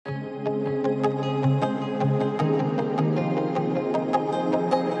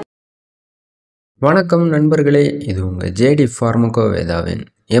வணக்கம் நண்பர்களே, இது உங்கள் ஜேடி ஃபார்மகோவேதாவின்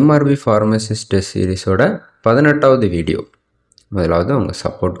MRB Pharmacist சீரிஸோட 18வது வீடியோ. முதலாவது உங்கள்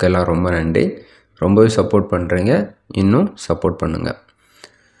சப்போர்ட்க்கு எல்லாம் ரொம்ப நன்றி. ரொம்பவே சப்போர்ட் பண்ணுறீங்க, இன்னும் சப்போர்ட் பண்ணுங்கள்.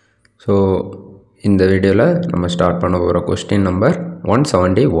 ஸோ இந்த வீடியோவில் நம்ம ஸ்டார்ட் பண்ண போகிற கொஸ்டின் நம்பர்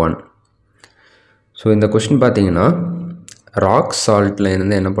 171. ஸோ இந்த கொஸ்டின் பார்த்தீங்கன்னா, ராக் சால்ட்டில்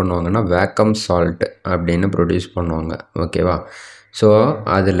இருந்து என்ன பண்ணுவாங்கன்னா வேக்கம் சால்ட் அப்படின்னு ப்ரொடியூஸ் பண்ணுவாங்க. ஓகேவா? ஸோ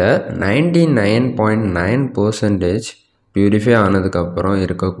அதில் 99.9% பியூரிஃபை ஆனதுக்கப்புறம்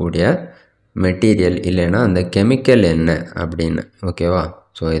இருக்கக்கூடிய மெட்டீரியல் இல்லைன்னா அந்த கெமிக்கல் என்ன அப்படின்னு. ஓகேவா?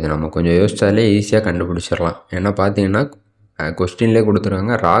 ஸோ இதை நம்ம கொஞ்சம் யோசித்தாலே ஈஸியாக கண்டுபிடிச்சிடலாம். ஏன்னா பார்த்தீங்கன்னா கொஸ்டின்லேயே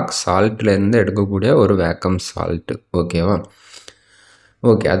கொடுத்துருக்காங்க ராக் சால்ட்லேருந்து எடுக்கக்கூடிய ஒரு வேக்கம் சால்ட்டு. ஓகேவா?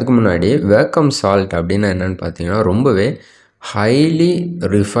 ஓகே, அதுக்கு முன்னாடி வேக்கம் சால்ட் அப்படின்னா என்னென்னு பார்த்தீங்கன்னா ரொம்பவே ஹைலி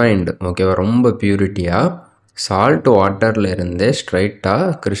ரிஃபைன்டு. ஓகேவா? ரொம்ப பியூரிட்டியாக சால்ட் வாட்டரில் இருந்தே ஸ்ட்ரைட்டாக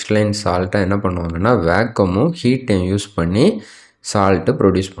கிறிஸ்டலைன் சால்ட்டாக என்ன பண்ணுவாங்கன்னா வேக்கமும் ஹீட்டையும் யூஸ் பண்ணி சால்ட்டு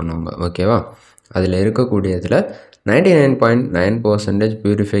ப்ரொடியூஸ் பண்ணுவாங்க. ஓகேவா? அதில் இருக்கக்கூடியதில் 99.9%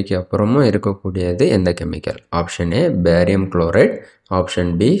 பியூரிஃபைக்கு அப்புறமும் இருக்கக்கூடியது எந்த chemical? Option A barium chloride,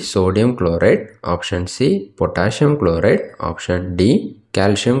 option B sodium chloride, option C potassium chloride, option D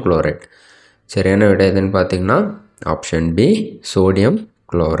calcium chloride. சரியான விடை எதுன்னு பார்த்தீங்கன்னா ஆப்ஷன் டி சோடியம்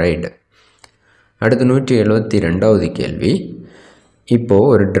குளோரைடு. அடுத்து 172வது கேள்வி. இப்போது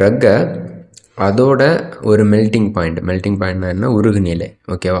ஒரு ட்ரக்கை அதோட ஒரு மெல்ட்டிங் பாயிண்ட்னா என்ன? உருகுநிலை.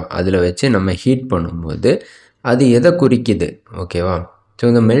 ஓகேவா? அதில் வச்சு நம்ம ஹீட் பண்ணும்போது அது எதை குறிக்குது? ஓகேவா? ஸோ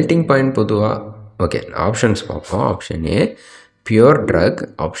இந்த மெல்ட்டிங் பாயிண்ட் பொதுவாக ஓகே ஆப்ஷன்ஸ் பார்ப்போம். Option A pure drug,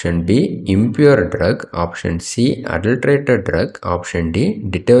 option B impure drug, option C adulterated drug, option D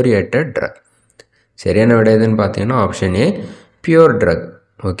deteriorated drug. சரியான விடை எதுன்னு பார்த்தீங்கன்னா ஆப்ஷன் ஏ பியூர் ட்ரக்.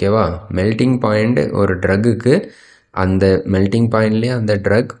 ஓகேவா? மெல்ட்டிங் பாயிண்ட் ஒரு ட்ரக்குக்கு அந்த மெல்ட்டிங் பாயிண்ட்லேயே அந்த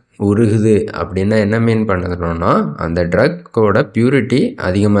ட்ரக் உருகுது அப்படின்னா என்ன மீன் பண்ணணும்னா அந்த ட்ரக்கோட பியூரிட்டி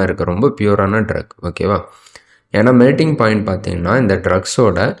அதிகமாக இருக்குது, ரொம்ப பியூரான ட்ரக். ஓகேவா? ஏன்னா மெல்ட்டிங் பாயிண்ட் பார்த்திங்கன்னா இந்த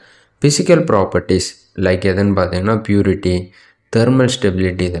ட்ரக்ஸோட ஃபிசிக்கல் ப்ராப்பர்ட்டிஸ் லைக் எதுன்னு பார்த்தீங்கன்னா பியூரிட்டி, தெர்மல்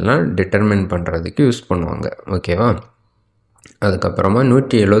ஸ்டெபிலிட்டி இதெல்லாம் டிட்டர்மின் பண்ணுறதுக்கு யூஸ் பண்ணுவாங்க. ஓகேவா? அதுக்கப்புறமா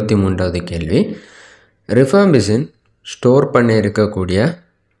 173வது கேள்வி. ரிஃபாம்பிசின் ஸ்டோர் பண்ணி இருக்கக்கூடிய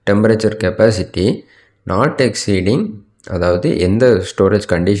டெம்பரேச்சர் கெப்பாசிட்டி நாட் எக்ஸீடிங், அதாவது எந்த ஸ்டோரேஜ்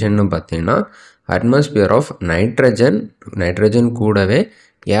கண்டிஷன்னு பார்த்தீங்கன்னா அட்மாஸ்பியர் ஆஃப் நைட்ரஜன் கூடவே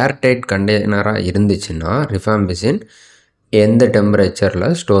ஏர்டைட் கண்டெய்னராக இருந்துச்சுன்னா ரிஃபாம்பிசின் எந்த டெம்பரேச்சரில்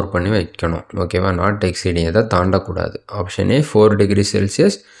ஸ்டோர் பண்ணி வைக்கணும்? ஓகேவா? நாட் எக்ஸீடிங் எதை தாண்டக்கூடாது. Option A 4 degree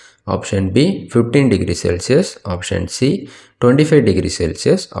Celsius, option B 15 degree Celsius, option C 25 degree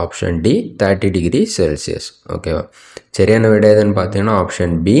Celsius, option D 30 degree Celsius. ஓகேவா? சரியான விடை எதுன்னு பார்த்தீங்கன்னா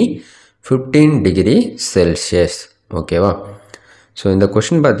ஆப்ஷன் பி 15 டிகிரி செல்சியஸ். ஓகேவா? ஸோ இந்த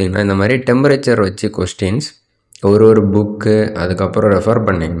கொஸ்டின் பார்த்தீங்கன்னா இந்த மாதிரி டெம்பரேச்சர் வச்சு கொஸ்டின்ஸ் ஒரு புக்கு அதுக்கப்புறம் ரெஃபர்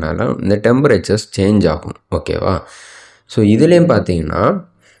பண்ணிங்கனாலும் இந்த டெம்பரேச்சர்ஸ் சேஞ்ச் ஆகும். ஓகேவா? ஸோ இதுலேயும் பார்த்தீங்கன்னா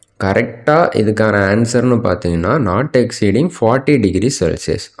கரெக்டாக இதுக்கான ஆன்சர்னு பார்த்தீங்கன்னா நாட் எக்ஸீடிங் 40 டிகிரி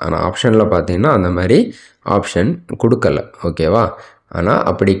செல்சியஸ். ஆனால் ஆப்ஷனில் பார்த்தீங்கன்னா அந்த மாதிரி ஆப்ஷன் கொடுக்கல. ஓகேவா? ஆனால்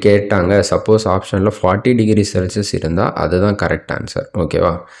அப்படி கேட்டாங்க, சப்போஸ் ஆப்ஷனில் 40 டிகிரி செல்சியஸ் இருந்தால் அதுதான் கரெக்ட் ஆன்சர்.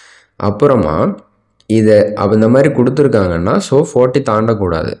 ஓகேவா? அப்புறமா இதை அந்த மாதிரி கொடுத்துருக்காங்கன்னா ஸோ 40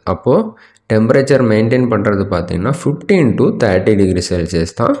 தாண்டக்கூடாது. அப்போது டெம்பரேச்சர் மெயின்டைன் பண்ணுறது பார்த்திங்கன்னா 15 to 30 டிகிரி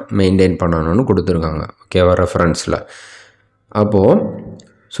செல்சியஸ் தான் மெயின்டைன் பண்ணணும்னு கொடுத்துருக்காங்க. ஓகேவா? ரெஃபரன்ஸில். அப்போது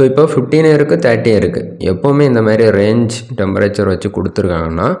ஸோ இப்போ 15 இருக்குது 30 இருக்குது. எப்போவுமே இந்த மாதிரி ரேஞ்ச் டெம்பரேச்சர் வச்சு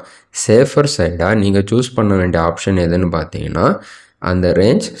கொடுத்துருக்காங்கன்னா சேஃபர் சைடாக நீங்கள் சூஸ் பண்ண வேண்டிய ஆப்ஷன் எதுன்னு பார்த்தீங்கன்னா அந்த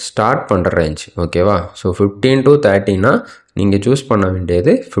ரேஞ்ச் ஸ்டார்ட் பண்ணுற ரேஞ்ச். ஓகேவா? ஸோ 15 to 30னா நீங்கள் சூஸ் பண்ண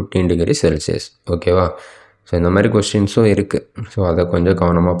வேண்டியது 15 டிகிரி செல்சியஸ். ஓகேவா? ஸோ இந்த மாதிரி கொஸ்டின்ஸும் இருக்குது. ஸோ அதை கொஞ்சம்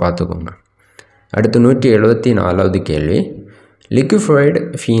கவனமாக பார்த்துக்கோங்க. அடுத்து 174வது கேள்வி. லிக்விஃபைடு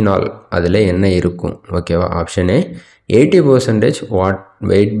ஃபீனால் அதில் என்ன இருக்கும்? ஓகேவா? Option A 80%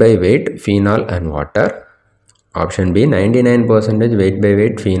 weight by weight phenol and water, option B 99% weight by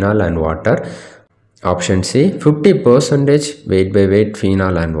weight phenol and water, option C 50% weight by weight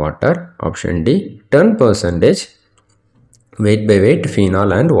phenol and water, option D 10% weight by weight phenol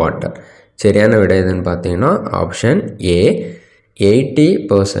and water. சரியான விடை எதுன்னு பார்த்தீங்கன்னா option A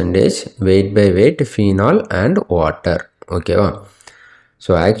 80% weight by weight phenol and water. ஓகேவா?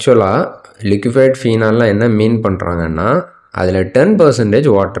 So ஆக்சுவலாக liquefied ஃபீனால்லாம் என்ன மீன் பண்ணுறாங்கன்னா அதில் 10%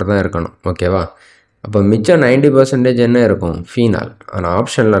 water தான் இருக்கணும். ஓகேவா? அப்போ மிச்சம் 90% என்ன இருக்கும்? ஃபீனால். ஆனால்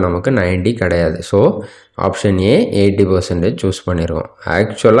ஆப்ஷனில் நமக்கு 90 கிடையாது. ஸோ ஆப்ஷன் ஏ 80% சூஸ் பண்ணியிருக்கோம்.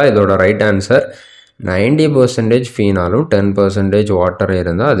 ஆக்சுவலாக இதோட ரைட் ஆன்சர் 90% ஃபீனாலும் 10% வாட்டர்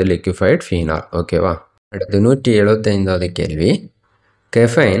இருந்தால் அது லிக்விஃபைட் ஃபீனால். ஓகேவா? அடுத்து 175வது கேள்வி.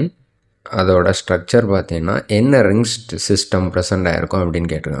 கெஃபைன் அதோட ஸ்ட்ரக்சர் பார்த்தீங்கன்னா என்ன ரிங்ஸ் சிஸ்டம் ப்ரெசென்ட் ஆகிருக்கும் அப்படின்னு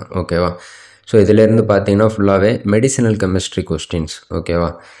கேட்டிருக்காங்க. ஓகேவா? ஸோ இதிலேருந்து பார்த்தீங்கன்னா ஃபுல்லாகவே மெடிசினல் கெமிஸ்ட்ரி கொஸ்டின்ஸ். ஓகேவா?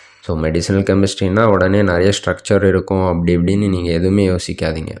 ஸோ மெடிசினல் கெமிஸ்ட்ரினா உடனே நிறைய ஸ்ட்ரக்சர் இருக்கும் அப்படி இப்படின்னு நீங்கள் எதுவுமே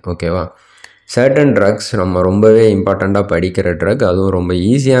யோசிக்காதீங்க. ஓகேவா? சர்டன் ட்ரக்ஸ் நம்ம ரொம்பவே இம்பார்ட்டண்ட்டாக படிக்கிற ட்ரக், அதுவும் ரொம்ப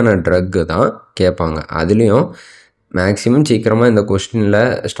ஈஸியான ட்ரக்கு தான் கேட்பாங்க. அதுலேயும் மேக்ஸிமம் சீக்கிரமாக இந்த கொஸ்டினில்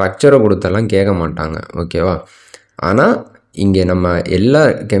ஸ்ட்ரக்சரை கொடுத்தெல்லாம் கேட்க மாட்டாங்க. ஓகேவா? ஆனால் இங்கே நம்ம எல்லா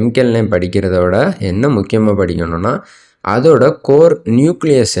கெமிக்கல் நேம் படிக்கிறத விட என்ன முக்கியமாக படிக்கணும்னா அதோட கோர்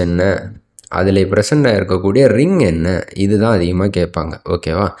நியூக்ளியஸ் என்ன, அதில் ப்ரெசென்ட் இருக்கக்கூடிய ரிங் என்ன, இதுதான் அதிகமாக கேட்பாங்க.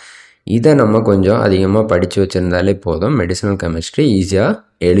 ஓகேவா? இதை நம்ம கொஞ்சம் அதிகமாக படித்து வச்சுருந்தாலே போதும், மெடிசினல் கெமிஸ்ட்ரி ஈஸியாக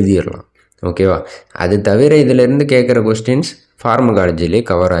எழுதிடலாம். ஓகேவா? அது தவிர இதிலேருந்து கேட்குற கொஸ்டின்ஸ் ஃபார்மகாலஜிலே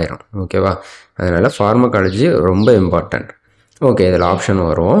கவர் ஆயிரும். ஓகேவா? அதனால் ஃபார்மகாலஜி ரொம்ப இம்பார்ட்டண்ட். ஓகே, இதில் ஆப்ஷன்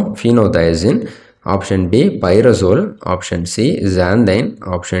வருவோம். ஃபீனோதயசின், option B pyrazole, option C ஜாந்தைன்,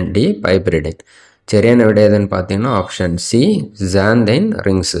 option D பைப்ரிடின். சரியான விட எதுன்னு பார்த்தீங்கன்னா ஆப்ஷன் சி ஜாந்தைன்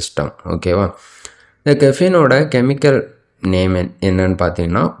ரிங் சிஸ்டம். ஓகேவா? இந்த கெஃபினோட கெமிக்கல் நேம் என்னன்னு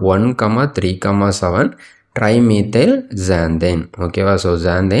பார்த்தீங்கன்னா 1,3,7 ட்ரைமீத்தைல் ஜாந்தைன். ஓகேவா? So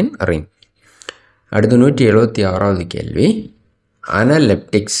ஜாந்தைன் ring. அடுத்து 176வது கேள்வி,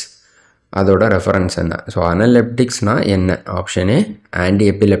 அனலெப்டிக்ஸ் அதோட ரெஃபரன்ஸ் என்ன? ஸோ அனலெப்டிக்ஸ்னால் என்ன? Option A anti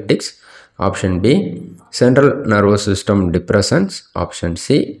எபிலெப்டிக்ஸ், option B central nervous system depressants, option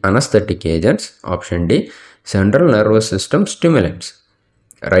C anaesthetic agents, option D central nervous system stimulants.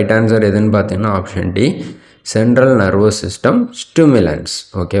 Right answer எதுன்னு பார்த்தீங்கன்னா option D central nervous system stimulants.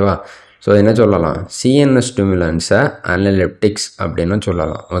 ஓகேவா? So என்ன சொல்லலாம், சிஎன்எஸ் ஸ்டிமுலன்ஸை அனலெப்டிக்ஸ் அப்படின்னு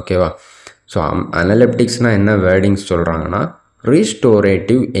சொல்லலாம். ஓகேவா? ஸோ அனலெப்டிக்ஸ்னால் என்ன வேர்டிங்ஸ் சொல்கிறாங்கன்னா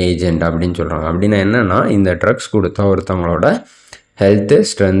ரீஸ்டோரேட்டிவ் ஏஜெண்ட் அப்படின்னு சொல்கிறாங்க. அப்படின்னா என்னென்னா இந்த ட்ரக்ஸ் கொடுத்தா ஒருத்தவங்களோட ஹெல்த்து,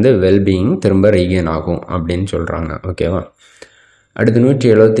 ஸ்ட்ரென்த்து, வெல்பீயிங் திரும்ப ரீகெயின் ஆகும் அப்படின்னு சொல்கிறாங்க. ஓகேவா? அடுத்து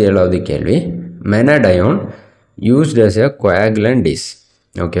 177வது கேள்வி, மெனடயோன் யூஸ்ட் அஸ் எ கோயாகுலண்ட் இஸ்.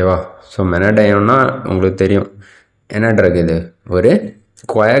 ஓகேவா? ஸோ மெனடயோன்னா உங்களுக்கு தெரியும் என்ன ட்ரக், இது ஒரு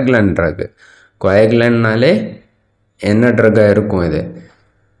கோயாகுலண்ட் ட்ரக். கோயாகுலண்ட்னாலே என்ன ட்ரக்காக இருக்கும், இது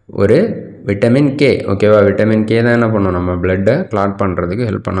ஒரு விட்டமின் கே. ஓகேவா? விட்டமின் கே தான் என்ன பண்ணும், நம்ம பிளட்டை கிளாட் பண்ணுறதுக்கு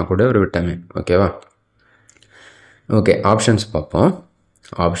ஹெல்ப் பண்ணக்கூடிய ஒரு விட்டமின். ஓகேவா? ஓகே, ஆப்ஷன்ஸ் பார்ப்போம்.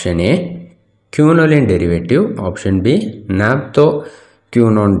 Option A quinoline derivative, option B நாப்தோ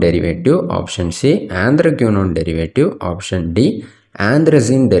quinone derivative, option C ஆந்த்ரக்யூனோன் derivative, option D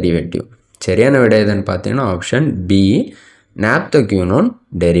ஆந்த்ரசின் derivative. சரியான விட எதுன்னு பார்த்தீங்கன்னா ஆப்ஷன் பி நாப்தோக்யூனோன்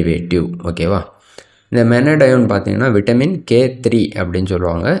டெரிவேட்டிவ். ஓகேவா? இந்த மெனடயோன் பார்த்தீங்கன்னா விட்டமின் K3 அப்படின்னு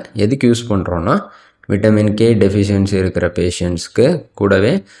சொல்லுவாங்க. எதுக்கு யூஸ் பண்ணுறோன்னா விட்டமின் கே டெஃபிஷியன்சி இருக்கிற பேஷண்ட்ஸ்க்கு,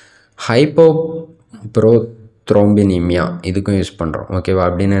 கூடவே ஹைப்போப்ரோத்ரோம்பினிமியா இதுக்கும் யூஸ் பண்ணுறோம். ஓகேவா?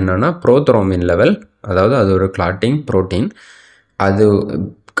 அப்படின்னு என்னென்னா ப்ரோத்ரோம்பின் லெவல், அதாவது அது ஒரு கிளாட்டிங் ப்ரோட்டீன், அது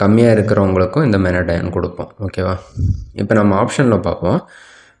கம்மியாக இருக்கிறவங்களுக்கும் இந்த மெனடயோன் கொடுப்போம். ஓகேவா? இப்போ நம்ம ஆப்ஷனில் பார்ப்போம்.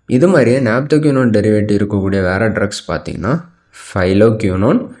 இது மாதிரியே நாப்தோக்யூனோன் டெரிவேட்டிவ் இருக்கக்கூடிய வேறு ட்ரக்ஸ் பார்த்திங்கன்னா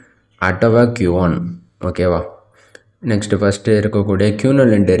ஃபைலோக்யூனோன், அட்டோவாக்யூவான். ஓகேவா? நெக்ஸ்ட்டு ஃபஸ்ட்டு இருக்கக்கூடிய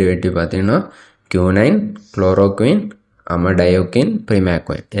கியூனோலின் டெரிவேட்டிவ் பார்த்திங்கன்னா கியூனைன், குளோரோக்வின், அமடயோக்கின்,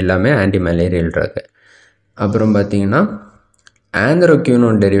 பிரிமேக்வின், எல்லாமே ஆன்டி மலேரியல் ட்ரக்கு. அப்புறம் பார்த்திங்கன்னா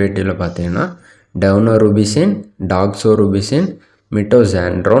ஆந்த்ரோக்யூனோன் டெரிவேட்டிவில் பார்த்திங்கன்னா டவுனோருபிசின், டாக்ஸோருபிசின்,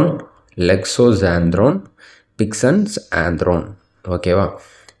 மிட்டோசாண்ட்ரோன், லெக்ஸோசாண்ட்ரோன், பிக்சன்ஸ் ஆந்த்ரோன். ஓகேவா?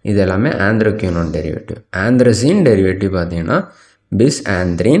 இது எல்லாமே ஆந்த்ரோக்யூனோன் டெரிவேட்டிவ். ஆந்த்ரசின் டெரிவேட்டிவ் பார்த்திங்கன்னா பிஸ்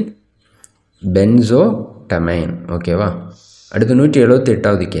ஆந்த்ரின், பென்சோடமைன். ஓகேவா? அடுத்து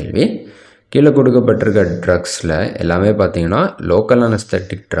 178வது கேள்வி, கீழே கொடுக்கப்பட்டிருக்க ட்ரக்ஸில் எல்லாமே பார்த்திங்கன்னா லோக்கல்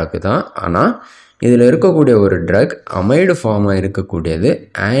அனஸ்தட்டிக் ட்ரக் தான். ஆனால் இதில் இருக்கக்கூடிய ஒரு ட்ரக் அமைடு ஃபார்மாக இருக்கக்கூடியது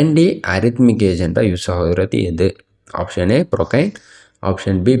ஆன்டி அரித்மிக் ஏஜெண்ட்டாக யூஸ் ஆகுறது எது? Option A ப்ரோகைன்,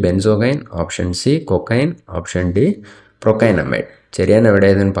 option B benzocaine, option C cocaine, option D ப்ரோகைனமைடு. சரியான விட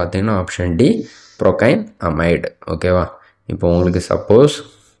எதுன்னு பார்த்தீங்கன்னா ஆப்ஷன் டி ப்ரோகைன் அமைடு. ஓகேவா? இப்போ உங்களுக்கு சப்போஸ்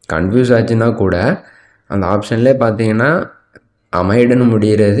கன்ஃபியூஸ் ஆச்சுன்னா கூட அந்த ஆப்ஷன்லேயே பார்த்தீங்கன்னா அமைடுன்னு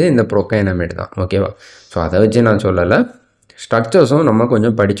முடிகிறது இந்த ப்ரோகைனமைடு தான். ஓகேவா? ஸோ அதை வச்சு நான் சொல்லலை, ஸ்ட்ரக்சர்ஸும் நம்ம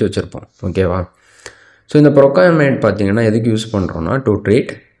கொஞ்சம் படித்து வச்சுருப்போம். ஓகேவா? ஸோ இந்த ப்ரோகைனமைடு பார்த்தீங்கன்னா எதுக்கு யூஸ் பண்ணுறோன்னா to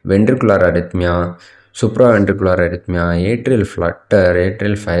treat ventricular arrhythmia, Subhra ventricular arrhythmia, atrial flutter,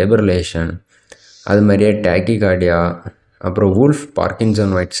 atrial fibrillation, அது மாதிரியே டேக்கிகார்டியா, அப்புறம் வூல்ஃப்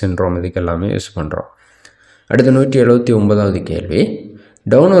பார்க்கின்சன் ஒயிட் சிண்ட்ரோம், இதுக்கு எல்லாமே யூஸ் பண்ணுறோம். அடுத்து 179வது கேள்வி,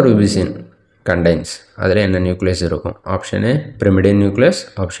 டவுனோருபிசின் கண்டைன்ஸ் அதில் என்ன நியூக்ளியஸ் இருக்கும்? Option A pyrimidine nucleus,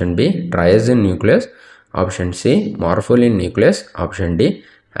 option B ட்ரையசின் nucleus, option C மார்ஃபோலின் nucleus, option D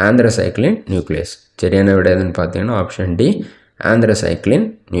ஆந்த்ரசைக்ளின் nucleus. சரியான விட எதுன்னு பார்த்தீங்கன்னா ஆப்ஷன் டி ஆந்த்ரசைக்ளின்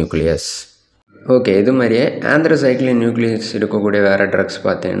நியூக்ளியஸ். ஓகே, இது மாதிரியே ஆந்த்ரசைக்ளின் நியூக்ளியஸ் இருக்கக்கூடிய வேறு ட்ரக்ஸ்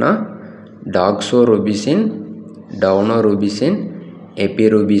பார்த்தீங்கன்னா டாக்ஸோரூபிசின், டவுனோரூபிசின்,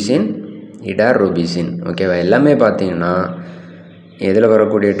 எபிரூபிசின், இடாரூபிசின். ஓகேவா? எல்லாமே பார்த்தீங்கன்னா இதில்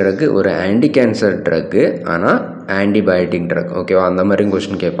வரக்கூடிய ட்ரக்கு ஒரு ஆன்டி கேன்சர் ட்ரக்கு, ஆனால் ஆன்டிபயோட்டிக் ட்ரக். ஓகேவா? அந்த மாதிரியும்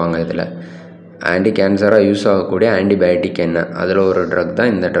கொஸ்டின் கேட்பாங்க. இதில் ஆன்டி கேன்சராக யூஸ் ஆகக்கூடிய ஆன்டிபயோட்டிக் என்ன, அதில் ஒரு ட்ரக்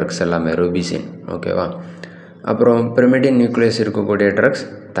தான் இந்த ட்ரக்ஸ் எல்லாமே, ரூபிசின். ஓகேவா? அப்புறம் பிரிமிடின் நியூக்ளியஸ் இருக்கக்கூடிய ட்ரக்ஸ்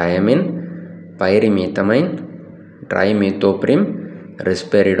தயமின், பைரிமீத்தமைன், ட்ரைமீத்தோப்ரிம்,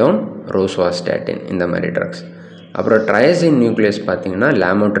 ரிஸ்பெரிடோன், ரோஸ்வாஸ்டாட்டின், இந்த மாதிரி ட்ரக்ஸ். அப்புறம் ட்ரைசின் நியூக்ளியஸ் பார்த்திங்கன்னா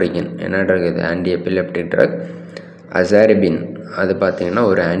லாமோட்ரிகின், என்ன ட்ரக் இது, ஆன்டி எபிலெப்டிக் ட்ரக். அசாரிபின், அது பார்த்திங்கன்னா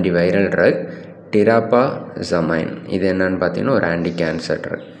ஒரு ஆன்டிவைரல் ட்ரக். டிராபாசமைன், இது என்னன்னு பார்த்திங்கன்னா ஒரு ஆன்டி கேன்சர்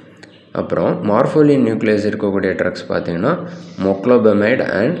ட்ரக். அப்புறம் மார்ஃபோலின் நியூக்ளியஸ் இருக்கக்கூடிய ட்ரக்ஸ் பார்த்திங்கன்னா மொக்லோபமைட்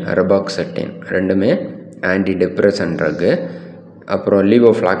அண்ட் ரெபாக்சட்டின், ரெண்டுமே ஆன்டி டிப்ரெசன் ட்ரக்கு. அப்புறம்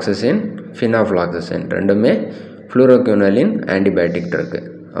லீவோஃப்ளாக்சசின், ஃபினாஃப்ளாக்சசின், ரெண்டுமே ஃப்ளூரோக்யூனலின் ஆன்டிபயோட்டிக் ட்ரக்கு.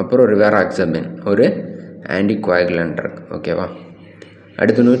 அப்புறம் ரிவேராக்சபின், ஒரு ஆன்டிகுவாகுலன்ட் ட்ரக். ஓகேவா?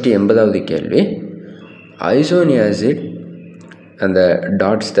 அடுத்து 180வது கேள்வி, ஐசோனியாசிட் அந்த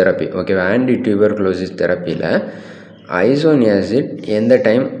டாட்ஸ் தெரப்பி. ஓகேவா? ஆன்டி டியூபர்குலோசிஸ் தெரப்பியில் ஐசோனியாசிட் எந்த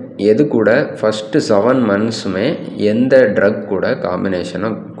டைம் எது கூட ஃபஸ்ட்டு 7 monthsமே எந்த ட்ரக் கூட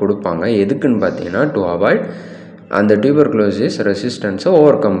காம்பினேஷனாக கொடுப்பாங்க, எதுக்குன்னு பார்த்தீங்கன்னா டு அவாய்ட் அந்த டியூபர்குலோசிஸ் ரெசிஸ்டன்ஸை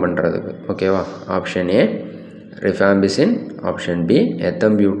ஓவர் கம் பண்ணுறதுக்கு. ஓகேவா? Option A rifampicin, option B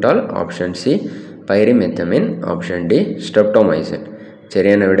எத்தம்பியூட்டால், option C பைரிமெத்தமின், option D streptomycin.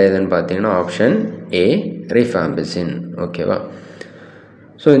 சரியான விட எதுன்னு பார்த்தீங்கன்னா ஆப்ஷன் ஏ ரிஃபாம்பிசின். ஓகேவா?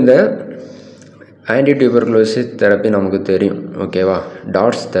 ஸோ இந்த ஆன்டி டியூபர்குலோசிஸ் தெரப்பி நமக்கு தெரியும். ஓகேவா?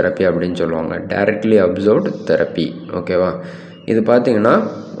 டாட்ஸ் தெரப்பி அப்படின்னு சொல்லுவாங்க, டைரக்ட்லி அப்சர்வ்டு தெரப்பி. ஓகேவா? இது பார்த்திங்கன்னா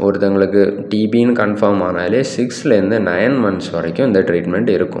ஒருத்தங்களுக்கு டிபின்னு கன்ஃபார்ம் ஆனாலே 6லேருந்து 9 months வரைக்கும் இந்த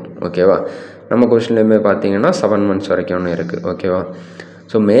ட்ரீட்மெண்ட் இருக்கும். ஓகேவா? நம்ம கொஸ்டின்லேயுமே பார்த்திங்கன்னா 7 months வரைக்கும் இருக்குது. ஓகேவா?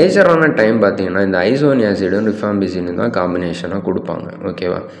 ஸோ மேஜரான டைம் பார்த்திங்கன்னா இந்த ஐசோனியாசிடும் ரிஃபாம்பிசினும் தான் காம்பினேஷனாக கொடுப்பாங்க.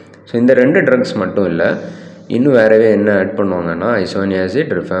 ஓகேவா? ஸோ இந்த 2 ட்ரக்ஸ் மட்டும் இல்லை, இன்னும் வேறவே என்ன ஆட் பண்ணுவாங்கன்னா ஐசோனியாசிட்,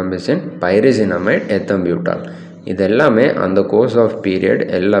 ரிஃபாம்பிசின், பைரிசினமைட், எத்தம்பியூட்டால், இது எல்லாமே அந்த கோர்ஸ் ஆஃப் பீரியட்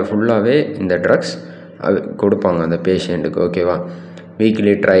எல்லாம் ஃபுல்லாகவே இந்த ட்ரக்ஸ் கொடுப்பாங்க அந்த பேஷண்ட்டுக்கு. ஓகேவா?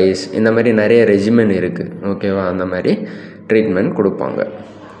 வீக்லி ட்ரைஸ், இந்த மாதிரி நிறைய ரெஜிமென் இருக்குது. ஓகேவா? அந்த மாதிரி ட்ரீட்மெண்ட் கொடுப்பாங்க.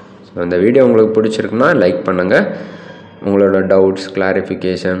 ஸோ அந்த வீடியோ உங்களுக்கு பிடிச்சிருக்குன்னா லைக் பண்ணுங்கள். உங்களோட டவுட்ஸ்,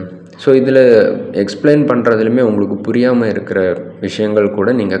 கிளாரிஃபிகேஷன், ஸோ இதில் எக்ஸ்பிளைன் பண்ணுறதுலையுமே உங்களுக்கு புரியாமல் இருக்கிற விஷயங்கள் கூட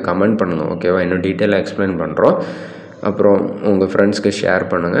நீங்கள் கமெண்ட் பண்ணுங்கள். ஓகேவா? இன்னும் டீட்டெயிலாக எக்ஸ்பிளைன் பண்ணுறோம். அப்புறம் உங்கள் ஃப்ரெண்ட்ஸ்க்கு ஷேர்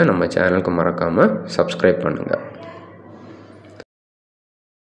பண்ணுங்கள். நம்ம சேனலுக்கு மறக்காமல் சப்ஸ்கிரைப் பண்ணுங்கள்.